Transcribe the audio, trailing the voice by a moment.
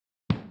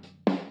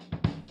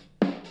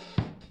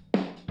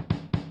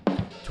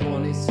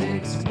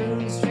26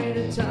 Gruhn Street,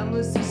 a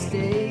timeless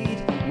estate.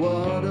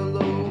 What a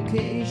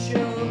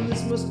location,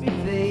 this must be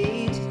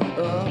fate.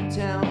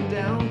 Uptown,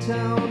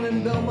 downtown,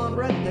 and Belmont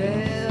right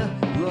there.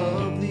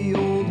 Love the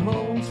old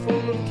homes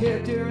full of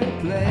character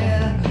and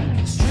flair.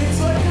 Streets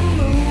like a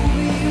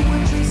movie,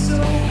 which is so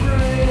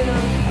grand.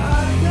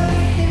 I've got a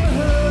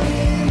neighborhood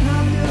in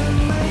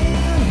Hamden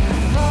Land.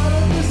 Heart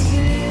of the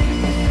city,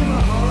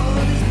 my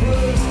heart is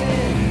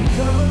bursting.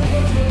 Cover the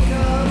books with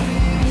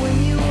coffee when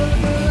you are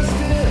thirsty.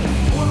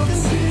 Welcome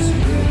to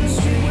Gruhn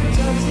Street, where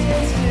time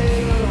stands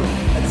still.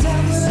 A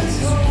timeless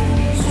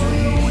home for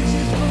your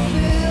wishes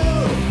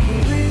fulfilled.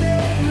 3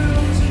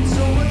 bedrooms and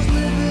so much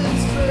living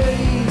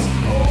space.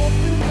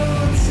 Open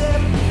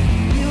concept,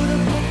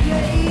 beautiful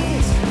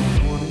place.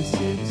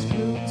 26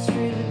 Gruhn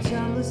Street, a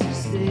timeless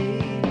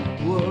estate.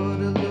 What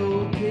a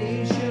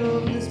location,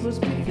 this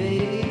must be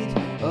fate.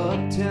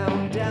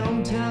 Uptown,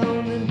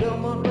 downtown, and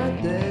Belmont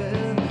right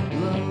there.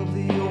 Love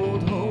the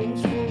old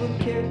homes full of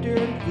character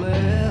and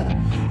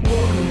flair.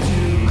 Welcome to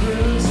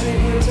Gruhn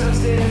Street, where time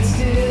stands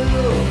still.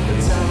 A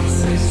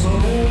timeless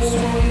home,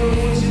 all your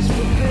wishes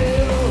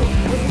fulfilled.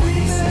 With 3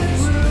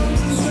 bedrooms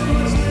and so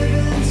much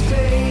living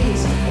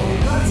space. All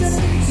content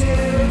and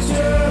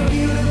character,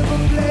 beautiful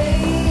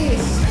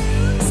place.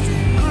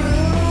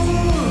 Gruhn,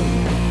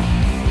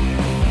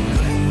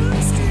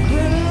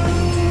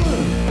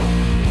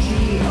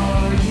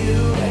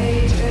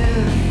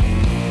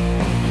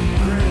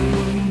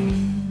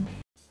 Gruhn.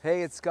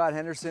 Hey, it's Scott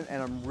Henderson,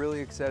 and I'm really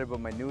excited about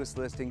my newest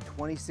listing,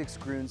 26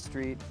 Gruhn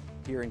Street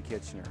here in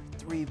Kitchener.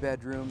 3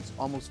 bedrooms,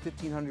 almost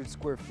 1,500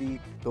 square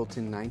feet. Built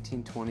in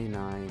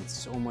 1929,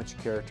 so much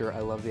character. I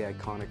love the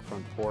iconic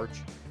front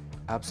porch.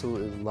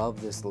 Absolutely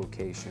love this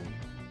location.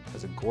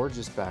 Has a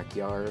gorgeous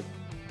backyard.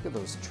 Look at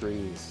those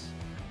trees.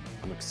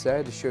 I'm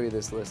excited to show you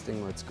this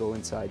listing. Let's go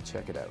inside,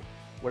 check it out.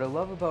 What I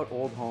love about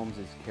old homes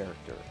is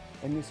character.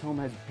 And this home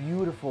has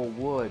beautiful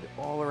wood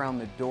all around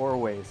the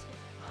doorways,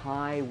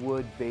 high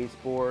wood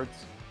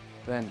baseboards,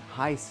 then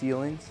high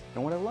ceilings.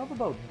 And what I love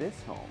about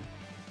this home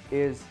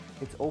is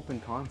its open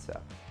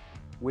concept,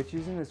 which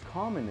isn't as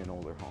common in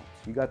older homes.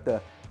 You got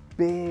the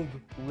big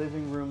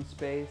living room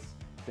space,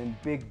 then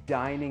big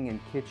dining and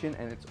kitchen,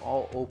 and it's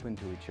all open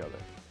to each other.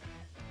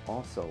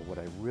 Also, what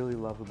I really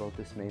love about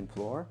this main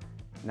floor,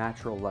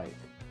 natural light.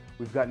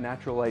 We've got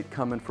natural light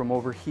coming from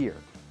over here,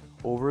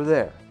 over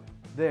there,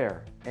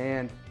 there,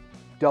 and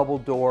double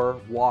door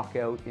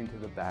walkout into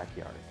the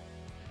backyard.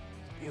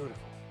 It's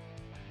beautiful.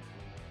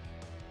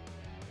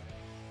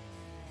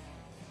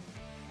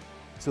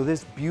 So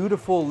this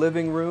beautiful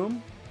living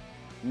room,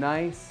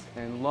 nice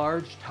and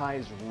large,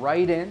 ties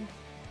right in.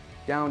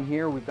 Down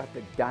here we've got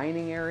the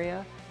dining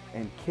area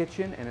and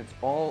kitchen, and it's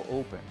all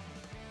open.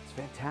 It's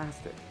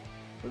fantastic.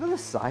 Look at the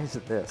size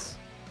of this.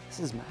 This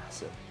is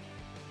massive.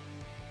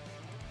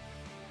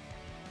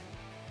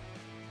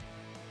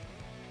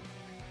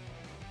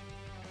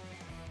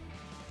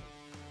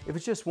 If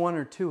it's just 1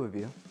 or 2 of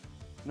you,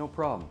 no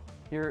problem.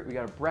 Here we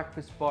got a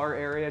breakfast bar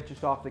area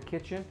just off the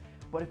kitchen,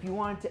 but if you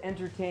wanted to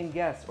entertain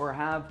guests or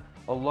have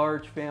a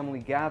large family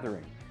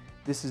gathering,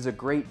 this is a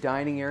great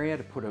dining area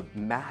to put a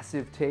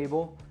massive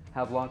table,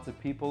 have lots of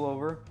people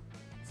over,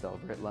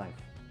 celebrate life.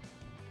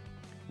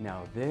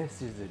 Now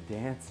this is a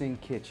dancing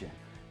kitchen.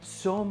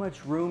 So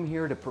much room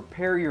here to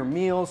prepare your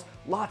meals,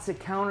 lots of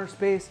counter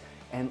space,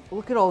 and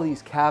look at all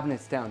these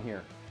cabinets down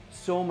here.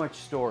 So much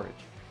storage.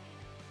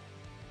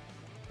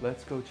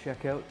 Let's go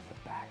check out the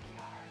backyard.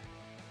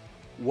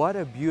 What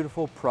a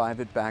beautiful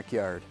private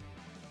backyard.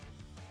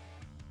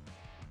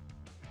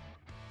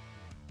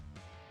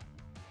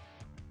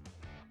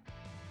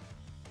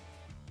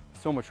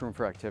 So much room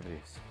for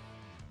activities.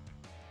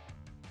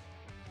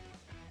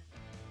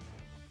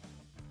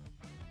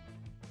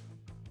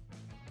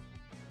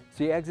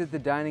 So you exit the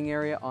dining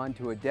area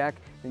onto a deck,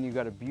 then you've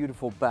got a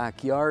beautiful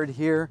backyard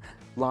here,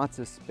 lots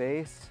of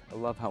space. I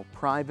love how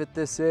private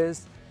this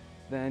is.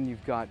 Then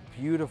you've got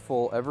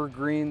beautiful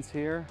evergreens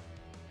here.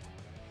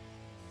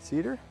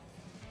 Cedar?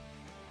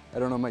 I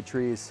don't know my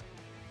trees.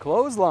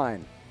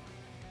 Clothesline.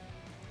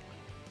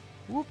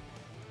 Whoop.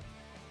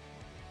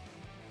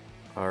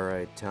 All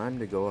right, time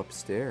to go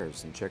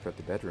upstairs and check out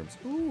the bedrooms.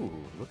 Ooh,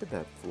 look at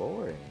that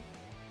flooring.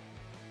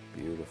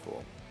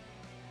 Beautiful.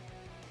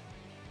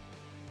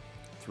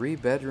 3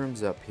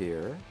 bedrooms up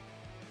here.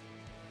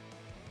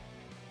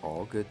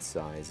 All good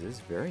sizes,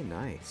 very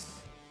nice.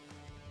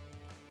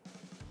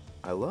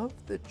 I love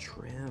the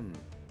trim,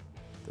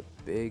 the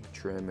big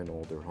trim in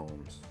older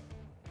homes.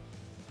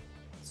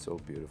 So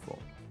beautiful.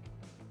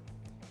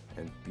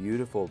 And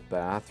beautiful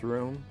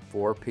bathroom,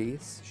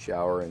 4-piece,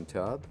 shower and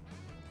tub.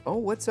 Oh,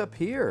 what's up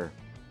here?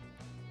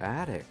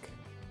 Attic.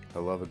 I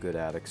love a good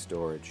attic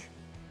storage.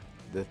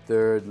 The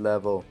 3rd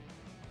level.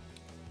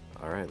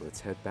 All right, let's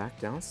head back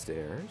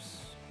downstairs.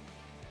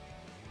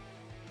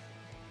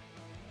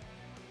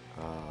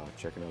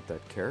 Checking out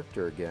that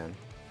character again.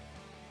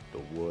 The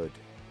wood.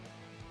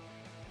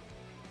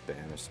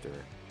 Banister.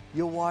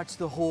 You'll watch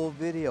the whole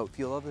video. If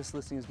you love this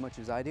listing as much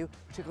as I do,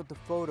 check out the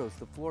photos,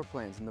 the floor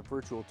plans, and the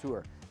virtual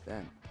tour.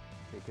 Then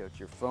take out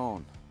your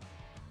phone.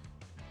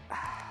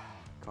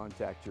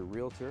 contact your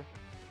realtor,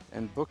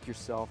 and book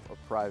yourself a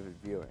private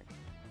viewing.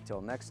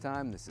 Until next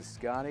time, this is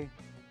Scotty.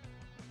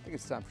 I think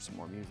it's time for some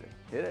more music.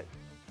 Hit it.